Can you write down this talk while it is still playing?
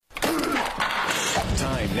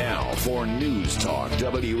Time now for News Talk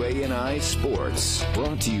WANI Sports.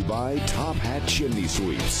 Brought to you by Top Hat Chimney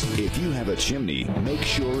Sweeps. If you have a chimney, make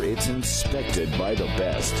sure it's inspected by the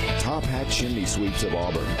best. Top Hat Chimney Sweeps of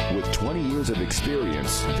Auburn. With 20 years of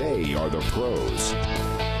experience, they are the pros.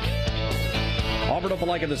 Auburn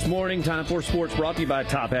Opelika this morning. Time for sports brought to you by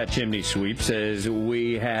Top Hat Chimney Sweeps as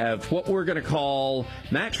we have what we're going to call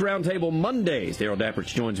Max Roundtable Mondays. Daryl Dapprich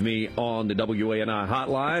joins me on the WANI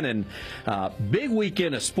hotline. And big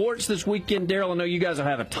weekend of sports this weekend. Daryl, I know you guys will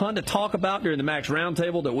have a ton to talk about during the Max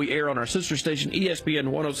Roundtable that we air on our sister station, ESPN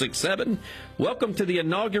 106.7. Welcome to the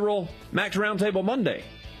inaugural Max Roundtable Monday.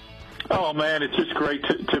 Oh, man, it's just great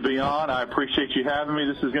to be on. I appreciate you having me.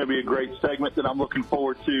 This is going to be a great segment that I'm looking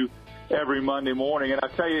forward to every Monday morning. And I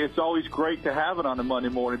tell you, it's always great to have it on a Monday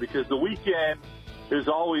morning because the weekend is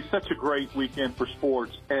always such a great weekend for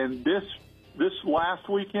sports. And this last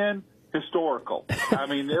weekend, historical. I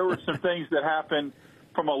mean, there were some things that happened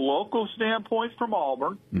from a local standpoint from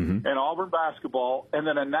Auburn and Auburn basketball, and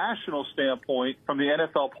then a national standpoint from the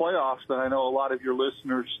NFL playoffs that I know a lot of your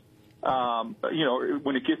listeners,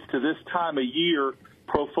 when it gets to this time of year,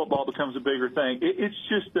 pro football becomes a bigger thing. It's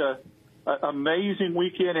just an amazing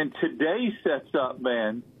weekend, and today sets up,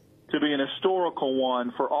 man, to be an historical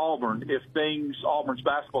one for Auburn Auburn's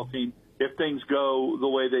basketball team, if things go the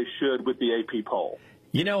way they should with the AP poll.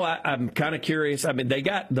 You know, I'm kind of curious. I mean, they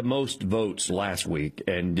got the most votes last week,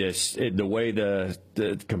 and just the way the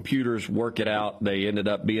computers work it out, they ended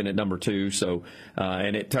up being at number 2. So,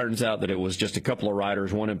 and it turns out that it was just a couple of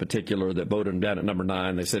writers, one in particular, that voted him down at number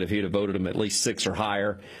 9. They said if he'd have voted him at least 6 or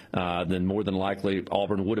higher, then more than likely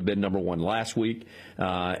Auburn would have been number 1 last week.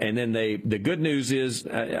 And then the good news is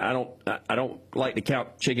I don't like to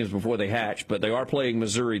count chickens before they hatch, but they are playing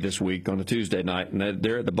Missouri this week on a Tuesday night, and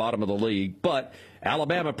they're at the bottom of the league, but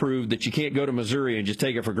Alabama proved that you can't go to Missouri and just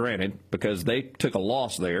take it for granted because they took a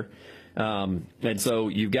loss there. And so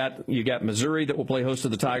you've got Missouri that will play host to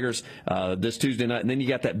the Tigers this Tuesday night, and then you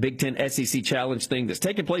got that Big Ten SEC Challenge thing that's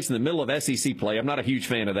taking place in the middle of SEC play. I'm not a huge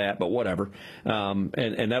fan of that, but whatever.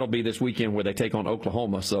 And that'll be this weekend where they take on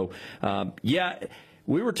Oklahoma. So,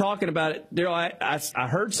 we were talking about it. Daryl, I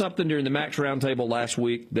heard something during the Max Roundtable last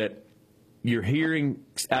week that you're hearing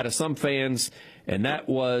out of some fans, and that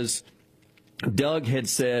was Doug had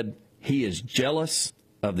said he is jealous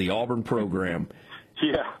of the Auburn program.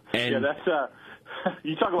 Yeah, that's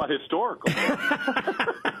you talk about historical.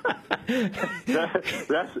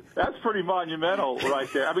 That's pretty monumental right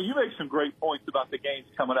there. I mean, you make some great points about the games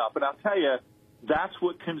coming up, and I'll tell you, that's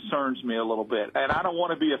what concerns me a little bit. And I don't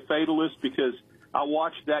want to be a fatalist because I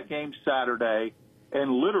watched that game Saturday,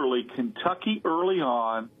 and literally Kentucky early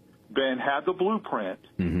on, Ben had the blueprint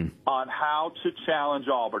on how to challenge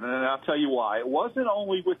Auburn. And I'll tell you why. It wasn't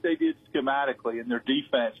only what they did schematically in their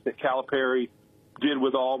defense that Calipari did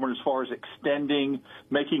with Auburn as far as extending,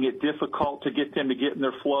 making it difficult to get them to get in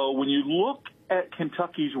their flow. When you look at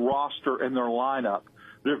Kentucky's roster and their lineup,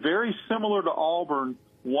 they're very similar to Auburn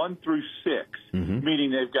 1 through 6,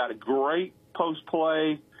 meaning they've got a great post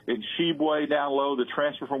play in Sheboy down low, the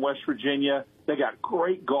transfer from West Virginia. They got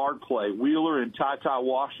great guard play. Wheeler and Ty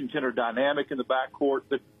Washington are dynamic in the backcourt.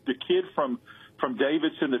 The kid from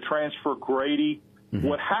Davidson, the transfer, Grady.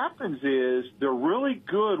 What happens is they're really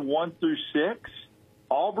good 1 through 6.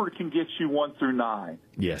 Auburn can get you 1 through 9.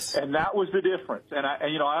 Yes. And that was the difference. And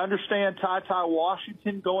I understand Ty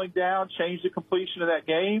Washington going down changed the completion of that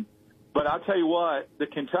game. But I'll tell you what, the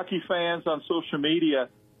Kentucky fans on social media,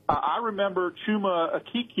 I remember Chuma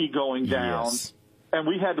Okeke going down. Yes. And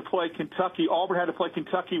we had to play Kentucky. Auburn had to play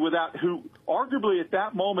Kentucky without who, arguably at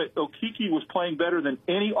that moment, Okeke was playing better than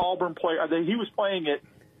any Auburn player. He was playing at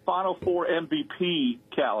Final Four MVP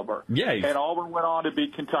caliber. Yeah. And Auburn went on to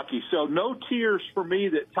beat Kentucky. So no tears for me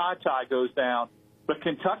that Ty goes down. But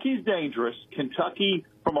Kentucky's dangerous. Kentucky,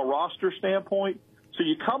 from a roster standpoint. So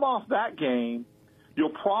you come off that game,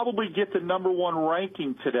 you'll probably get the number 1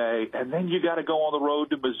 ranking today, and then you got to go on the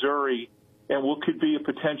road to Missouri and what could be a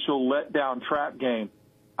potential letdown trap game.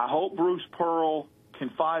 I hope Bruce Pearl can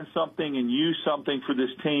find something and use something for this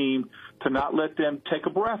team to not let them take a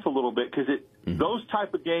breath a little bit, because those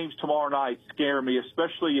type of games tomorrow night scare me,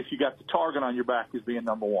 especially if you got the target on your back as being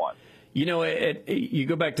number 1. You know, you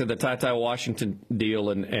go back to the Ty Washington deal,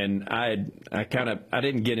 and I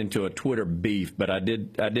didn't get into a Twitter beef, but I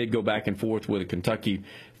did go back and forth with a Kentucky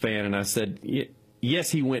fan, and I said,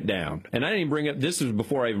 yes, he went down. And I didn't even bring up, this was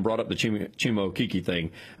before I even brought up the Chuma Okeke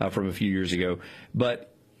thing from a few years ago.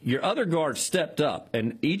 But your other guards stepped up,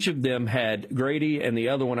 and each of them had, Grady and the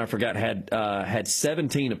other one I forgot had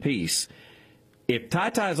 17 apiece. If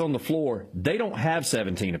Ty's on the floor, they don't have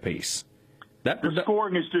 17 apiece. The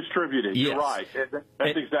scoring is distributed. Yes. You're right.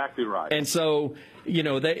 That's exactly right. And so,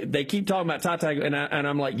 they keep talking about Ty, and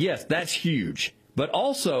I'm like, yes, that's huge. But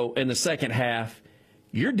also in the second half,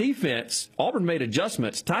 your defense, Auburn made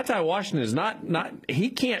adjustments. Ty Washington is not he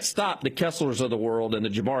can't stop the Kesslers of the world and the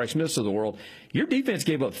Jabari Smiths of the world. Your defense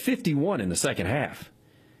gave up 51 in the second half.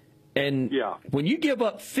 And when you give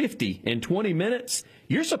up 50 in 20 minutes,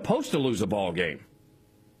 you're supposed to lose a ball game.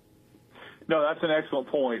 No, that's an excellent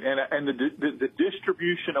point. And the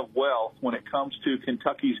distribution of wealth when it comes to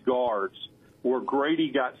Kentucky's guards, where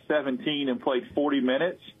Grady got 17 and played 40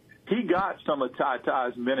 minutes, he got some of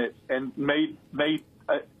Ty's minutes and made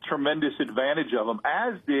a tremendous advantage of them,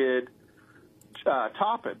 as did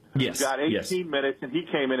Toppin, who got 18 minutes, and he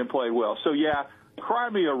came in and played well. So, cry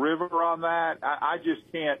me a river on that. I just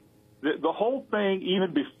can't. The whole thing,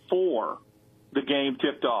 even before the game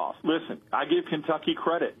tipped off. Listen, I give Kentucky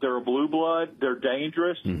credit. They're a blue blood. They're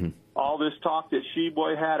dangerous. Mm-hmm. All this talk that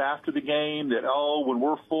Sheboy had after the game that, when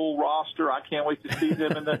we're full roster, I can't wait to see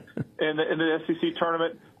them in the SEC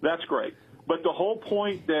tournament. That's great. But the whole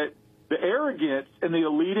point that the arrogance and the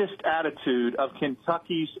elitist attitude of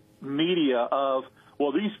Kentucky's media of,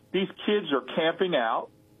 these kids are camping out.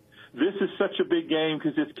 This is such a big game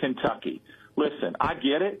because it's Kentucky. Listen, I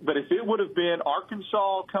get it, but if it would have been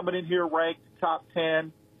Arkansas coming in here ranked top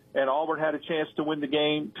 10 and Auburn had a chance to win the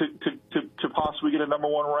game to possibly get a number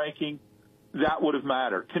one ranking, that would have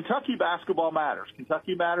mattered. Kentucky basketball matters.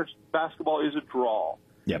 Kentucky basketball is a draw.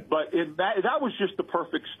 Yep. But that was just the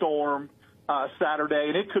perfect storm Saturday,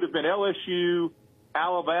 and it could have been LSU,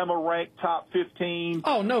 Alabama ranked top 15,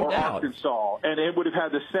 or doubt. Arkansas, and it would have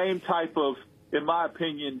had the same type of, in my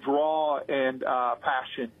opinion, draw and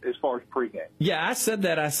passion as far as pregame. Yeah, I said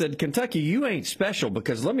that. I said, Kentucky, you ain't special,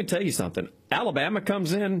 because let me tell you something. Alabama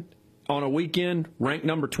comes in on a weekend ranked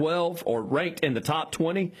number 12 or ranked in the top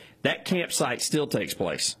 20, that campsite still takes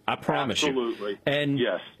place. I promise Absolutely. you. And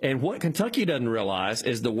yes. And what Kentucky doesn't realize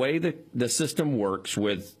is the way the system works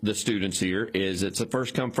with the students here is it's a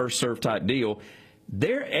first come, first serve type deal.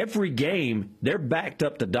 Every game, they're backed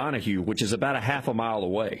up to Donahue, which is about a half a mile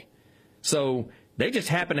away. So they just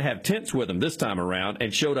happened to have tents with them this time around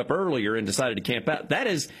and showed up earlier and decided to camp out. That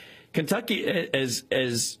is Kentucky,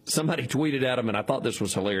 as somebody tweeted at them, and I thought this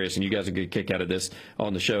was hilarious, and you guys will get a kick out of this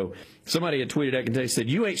on the show. Somebody had tweeted at Kentucky, said,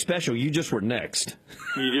 "You ain't special, you just were next."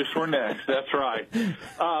 You just were next. That's right.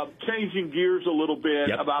 Changing gears a little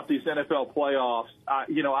bit about these NFL playoffs.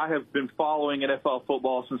 I have been following NFL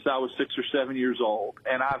football since I was 6 or 7 years old,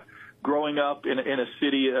 and growing up in a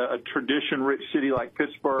city, a tradition-rich city like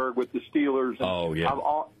Pittsburgh with the Steelers.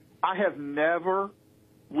 I have never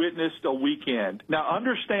witnessed a weekend. Now,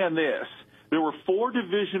 understand this. There were 4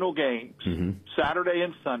 divisional games, Saturday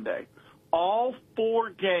and Sunday. All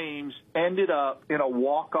 4 games ended up in a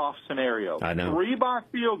walk-off scenario. I know. 3 by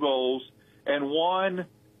field goals and 1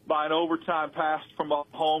 by an overtime pass from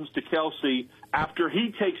Mahomes to Kelsey after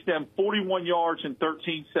he takes them 41 yards in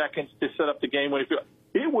 13 seconds to set up the game-winning field.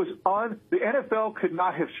 It was the NFL could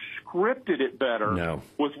not have scripted it better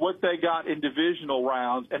with what they got in divisional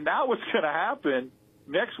rounds. And now what's going to happen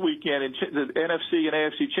next weekend in the NFC and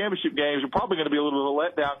AFC championship games are probably going to be a little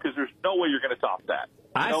bit of a letdown because there's no way you're going to top that.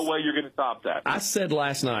 No way you're going to top that. I said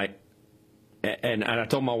last night, and I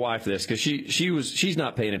told my wife this because she's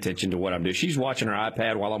not paying attention to what I'm doing. She's watching her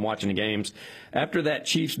iPad while I'm watching the games. After that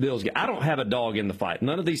Chiefs-Bills game, I don't have a dog in the fight.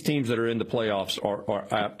 None of these teams that are in the playoffs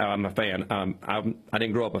I'm a fan. I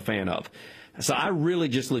didn't grow up a fan of. So I really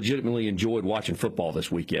just legitimately enjoyed watching football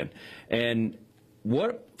this weekend. And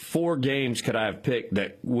what 4 games could I have picked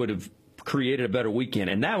that would have created a better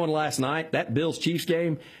weekend? And that one last night, that Bills-Chiefs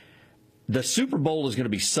game, the Super Bowl is going to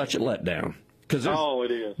be such a letdown.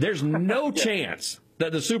 It is. There's no chance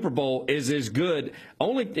that the Super Bowl is as good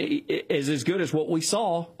as what we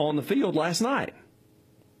saw on the field last night.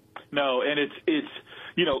 No, and it's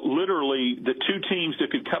literally the 2 teams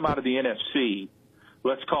that could come out of the NFC,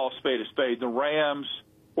 let's call a spade, the Rams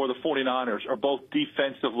or the 49ers are both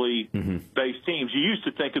defensively based teams. You used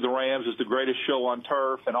to think of the Rams as the greatest show on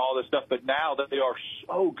turf and all this stuff, but now that they are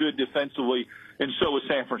so good defensively, and so is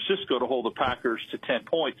San Francisco to hold the Packers to 10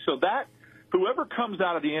 points. So that whoever comes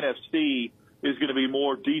out of the NFC is going to be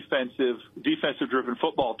more defensive-driven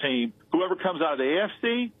football team. Whoever comes out of the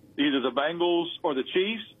AFC, either the Bengals or the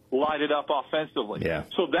Chiefs, light it up offensively. Yeah.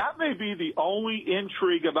 So that may be the only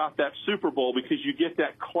intrigue about that Super Bowl because you get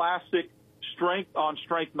that classic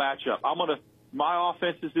strength-on-strength matchup. My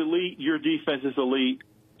offense is elite, your defense is elite.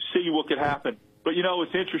 See what could happen. But,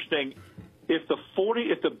 it's interesting. If the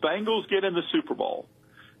Bengals get in the Super Bowl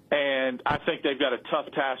And I think they've got a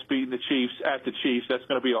tough task beating the Chiefs at the Chiefs. That's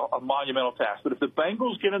going to be a monumental task. But if the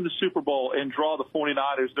Bengals get in the Super Bowl and draw the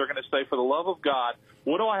 49ers, they're going to say, for the love of God,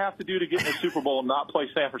 what do I have to do to get in the Super Bowl and not play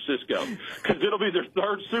San Francisco? Because it'll be their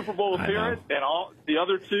third Super Bowl appearance, and all the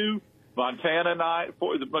other two,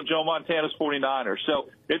 Joe Montana's 49ers. So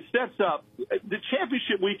it sets up – the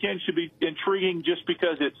championship weekend should be intriguing just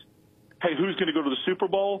because it's, hey, who's going to go to the Super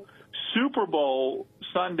Bowl? Super Bowl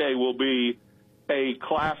Sunday will be a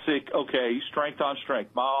classic, okay, strength on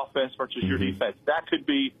strength, my offense versus your defense. That could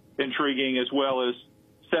be intriguing, as well as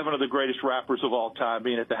 7 of the greatest rappers of all time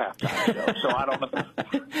being at the halftime show. So I don't know.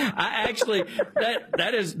 I actually,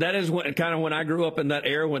 that is when, kind of when I grew up in that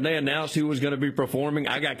era, when they announced who was going to be performing,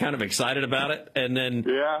 I got kind of excited about it. And then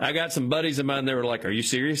I got some buddies of mine, they were like, are you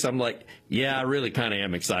serious? I'm like, yeah, I really kind of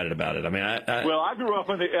am excited about it. I mean, well, I grew up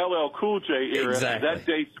in the LL Cool J era. Exactly. That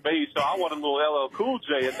dates me, so I wanted a little LL Cool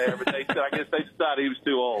J in there, but I guess they decided he was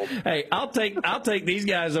too old. Hey, I'll take these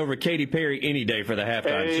guys over Katy Perry any day for the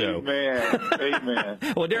halftime show. Amen.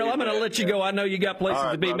 Well, Daryl, I'm going to let you go. I know you got places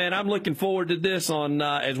to be, brother. Man. I'm looking forward to this on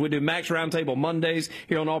as we do Max Roundtable Mondays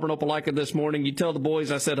here on Auburn Opelika this morning. You tell the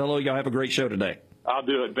boys I said hello. Y'all have a great show today. I'll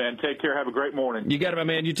do it, Ben. Take care. Have a great morning. You got it, my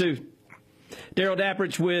man. You too. Daryl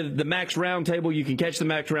Dapprich with the Max Roundtable. You can catch the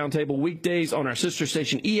Max Roundtable weekdays on our sister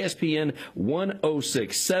station, ESPN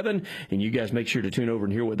 106.7. And you guys make sure to tune over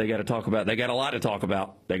and hear what they got to talk about. They got a lot to talk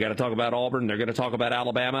about. They got to talk about Auburn. They're going to talk about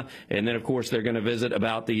Alabama. And then, of course, they're going to visit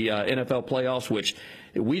about the NFL playoffs, which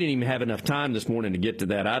we didn't even have enough time this morning to get to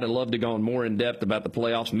that. I'd have loved to go on more in depth about the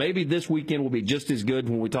playoffs. Maybe this weekend will be just as good.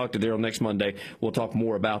 When we talk to Daryl next Monday, we'll talk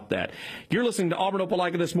more about that. You're listening to Auburn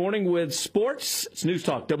Opelika this morning with sports. It's News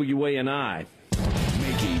Talk WANI.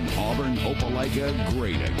 Making Auburn Opelika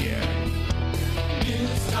great again.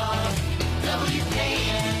 News Talk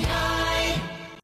WANI.